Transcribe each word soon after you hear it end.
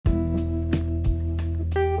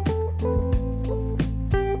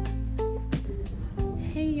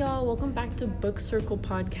to Book Circle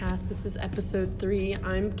Podcast. This is episode 3.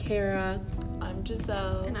 I'm Kara. I'm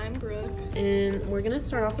Giselle. And I'm Brooke. And we're going to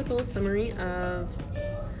start off with a little summary of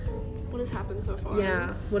what has happened so far.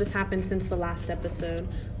 Yeah, what has happened since the last episode.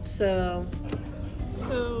 So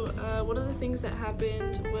one of the things that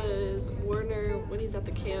happened was Warner, when he's at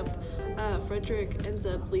the camp, Frederick ends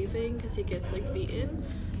up leaving because he gets, beaten.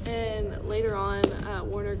 And later on,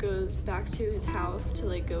 Warner goes back to his house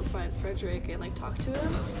to, go find Frederick and, talk to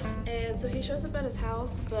him. And so he shows up at his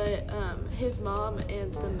house, but his mom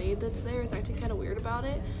and the maid that's there is acting kind of weird about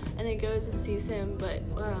it. And he goes and sees him, but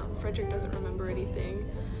Frederick doesn't remember anything.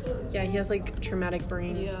 Yeah, he has, traumatic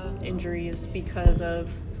brain injuries because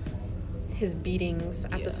of his beatings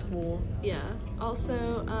at the school. Yeah.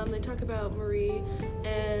 Also, they talk about Marie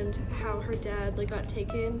and how her dad got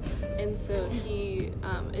taken, and so he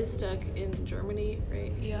is stuck in Germany,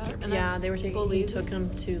 right? Yeah, he took him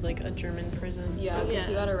to a German prison. Yeah, because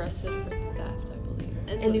he got arrested for theft, I believe.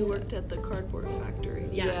 And he worked at the cardboard factory.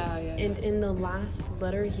 Yeah. And in the last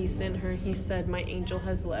letter he sent her, he said, "My angel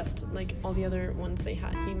has left." All the other ones they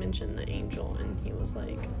had, he mentioned the angel, and he was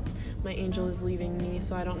like, "My angel is leaving me,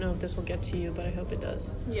 so I don't know if this will get to you, but I hope it does."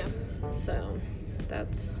 Yeah. So,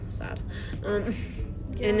 that's sad.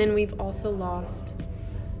 And then we've also lost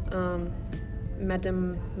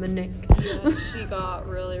Madame Monique. Yeah, she got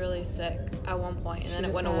really, really sick at one point, and then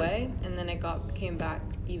it went away, and then it came back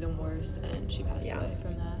even worse, and she passed away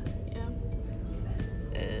from that.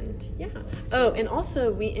 And and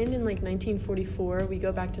also we end in 1944. We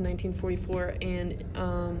go back to 1944, and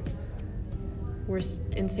we're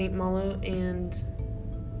in St. Malo, and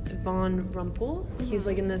Von Rumpel, he's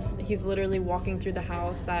he's literally walking through the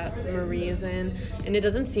house that Marie is in, and it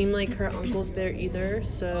doesn't seem like her uncle's there either,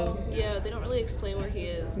 so yeah, they don't really explain where he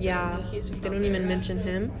is. He's just, they don't even mention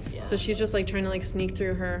him. So she's just trying to sneak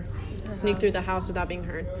through through the house without being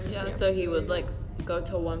heard. So he would go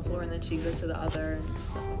to one floor and then she'd go to the other.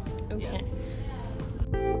 Okay.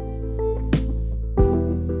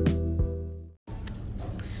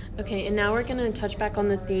 Okay, and now we're going to touch back on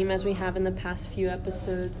the theme as we have in the past few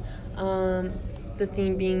episodes, the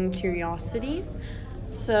theme being curiosity.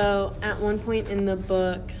 So at one point in the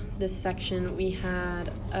book, this section, we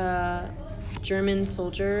had German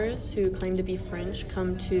soldiers who claim to be French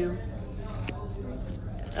come to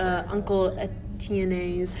Uncle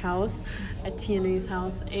Etienne's house,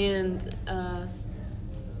 and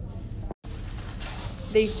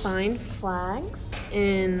they find flags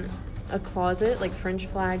in a closet, French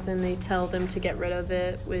flags, and they tell them to get rid of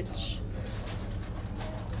it, which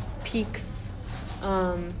piques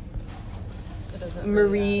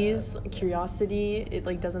Marie's curiosity. It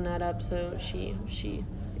doesn't add up, so she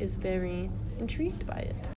is very intrigued by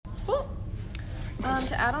it. Cool.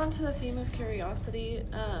 To add on to the theme of curiosity,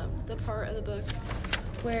 the part of the book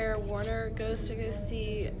where Warner goes to go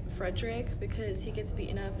see Frederick because he gets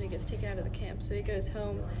beaten up and he gets taken out of the camp, so he goes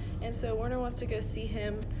home, and so Warner wants to go see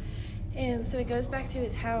him, and so he goes back to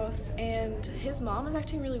his house, and his mom is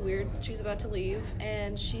acting really weird. She's about to leave,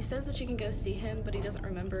 and she says that she can go see him, but he doesn't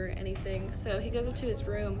remember anything, so he goes up to his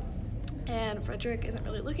room, and Frederick isn't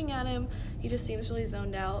really looking at him. He just seems really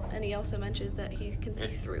zoned out, and he also mentions that he can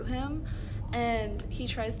see through him. And he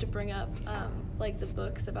tries to bring up, the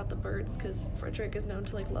books about the birds, because Frederick is known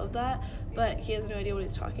to, love that, but he has no idea what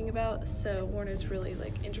he's talking about, so Warner's really,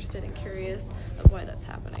 interested and curious of why that's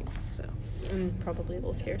happening, so. And probably a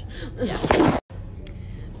little scared. Yeah.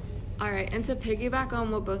 Alright, and to piggyback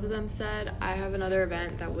on what both of them said, I have another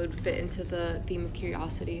event that would fit into the theme of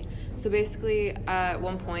curiosity. So basically, at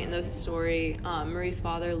one point in the story, Marie's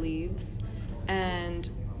father leaves, and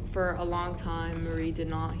for a long time, Marie did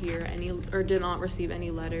not receive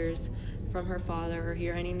any letters from her father or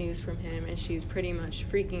hear any news from him, and she's pretty much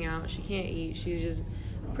freaking out. She can't eat. She's just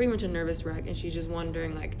pretty much a nervous wreck, and she's just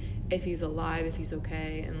wondering, if he's alive, if he's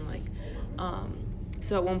okay, and,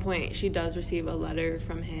 so at one point, she does receive a letter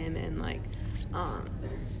from him, and,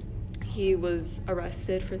 he was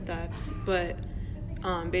arrested for theft, but,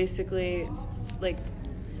 basically,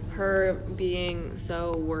 her being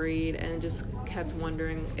so worried and just kept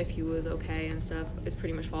wondering if he was okay and stuff, it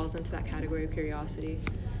pretty much falls into that category of curiosity.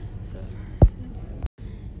 So.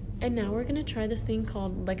 And now we're gonna try this thing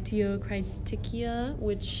called Lectio Criticia,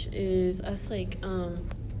 which is us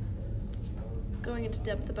going into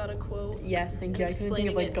depth about a quote. Yes, thank you. I couldn't think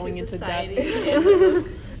of going into society.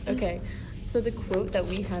 depth. Okay, so the quote that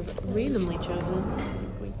we have randomly chosen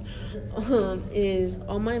is,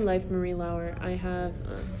 "All my life, Marie Lauer, I have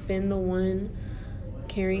been the one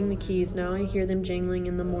carrying the keys. Now I hear them jangling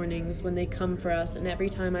in the mornings when they come for us, and every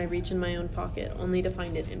time I reach in my own pocket, only to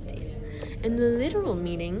find it empty. And the literal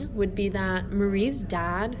meaning would be that Marie's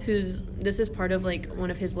dad, this is part of, like,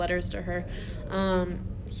 one of his letters to her,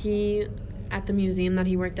 he, at the museum that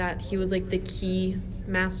he worked at, he was, like, the key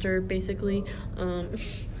master, basically,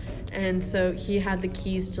 and so he had the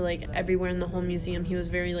keys to, like, everywhere in the whole museum. He was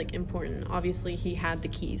very, like, important. Obviously, he had the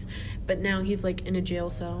keys. But now he's, like, in a jail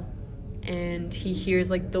cell, and he hears,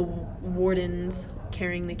 like, the wardens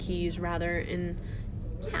carrying the keys, rather, and,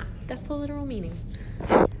 yeah, that's the literal meaning.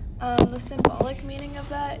 The symbolic meaning of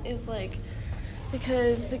that is, like,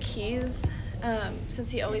 because the keys,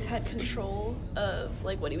 since he always had control of,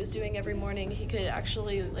 like, what he was doing every morning, he could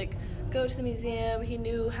actually, like, go to the museum. He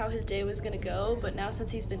knew how his day was going to go, but now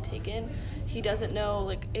since he's been taken, he doesn't know,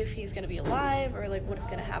 like, if he's going to be alive or, like, what's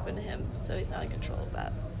going to happen to him, so he's not in control of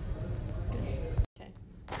that.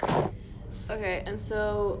 Okay, and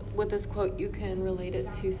so with this quote, you can relate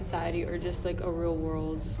it to society or just, like, a real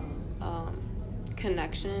world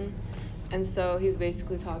connection. And so he's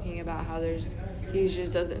basically talking about how he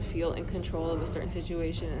just doesn't feel in control of a certain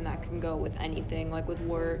situation, and that can go with anything, like with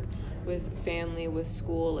work, with family, with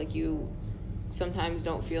school. Like, you sometimes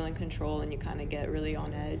don't feel in control and you kind of get really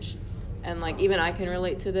on edge. And, like, even I can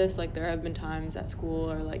relate to this. Like, there have been times at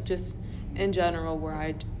school or, like, just in general where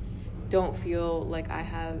I don't feel like I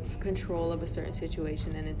have control of a certain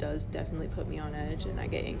situation, and it does definitely put me on edge and I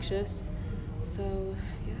get anxious. So,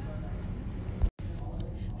 yeah.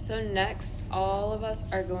 So next, all of us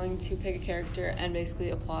are going to pick a character and basically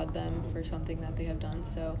applaud them for something that they have done.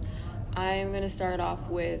 So I'm going to start off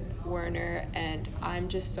with Werner, and I'm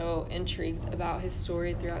just so intrigued about his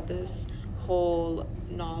story throughout this whole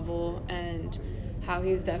novel and how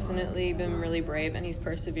he's definitely been really brave and he's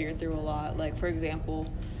persevered through a lot. Like, for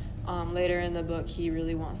example, later in the book, he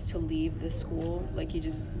really wants to leave the school. Like, he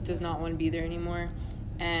just does not want to be there anymore.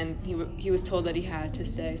 And he was told that he had to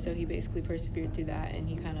stay, so he basically persevered through that, and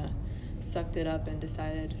he kind of sucked it up and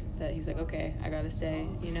decided that he's like, okay, I gotta stay,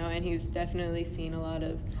 you know. And he's definitely seen a lot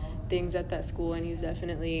of things at that school, and he's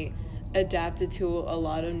definitely adapted to a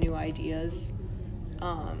lot of new ideas.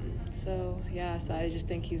 So I just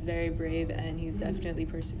think he's very brave, and he's definitely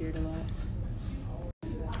persevered a lot.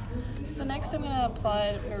 So next I'm going to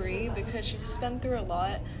applaud Marie, because she's just been through a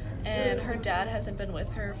lot, and her dad hasn't been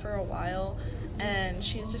with her for a while, and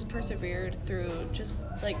she's just persevered through just,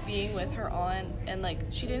 like, being with her aunt, and, like,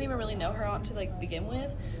 she didn't even really know her aunt to, like, begin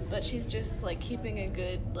with, but she's just, like, keeping a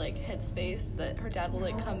good, like, headspace that her dad will,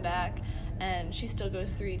 like, come back, and she still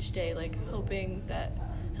goes through each day, like, hoping that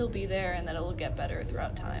he'll be there and that it will get better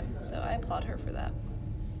throughout time. So I applaud her for that.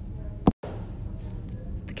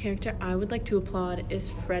 The character I would like to applaud is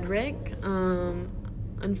Frederick.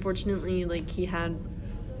 Unfortunately, like, he had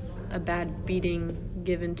a bad beating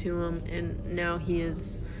given to him, and now he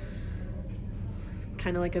is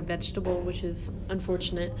kind of like a vegetable, which is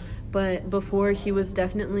unfortunate. But before, he was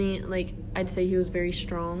definitely, like, I'd say he was very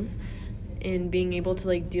strong in being able to,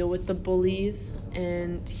 like, deal with the bullies,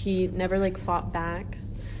 and he never, like, fought back.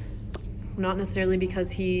 Not necessarily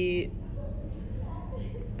because he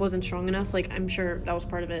wasn't strong enough, like, I'm sure that was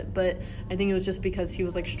part of it, but I think it was just because he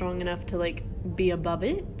was, like, strong enough to, like, be above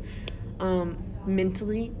it,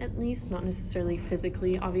 mentally at least, not necessarily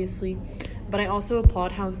physically, obviously. But I also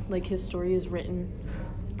applaud how, like, his story is written.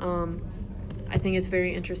 I think it's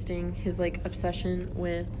very interesting, his, like, obsession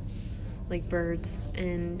with, like, birds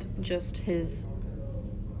and just his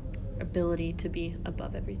ability to be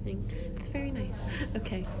above everything. It's very nice.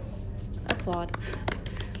 Okay, applaud.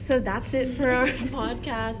 So that's it for our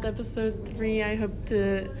podcast, episode 3. I hope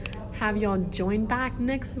to have y'all join back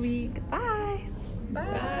next week. Bye.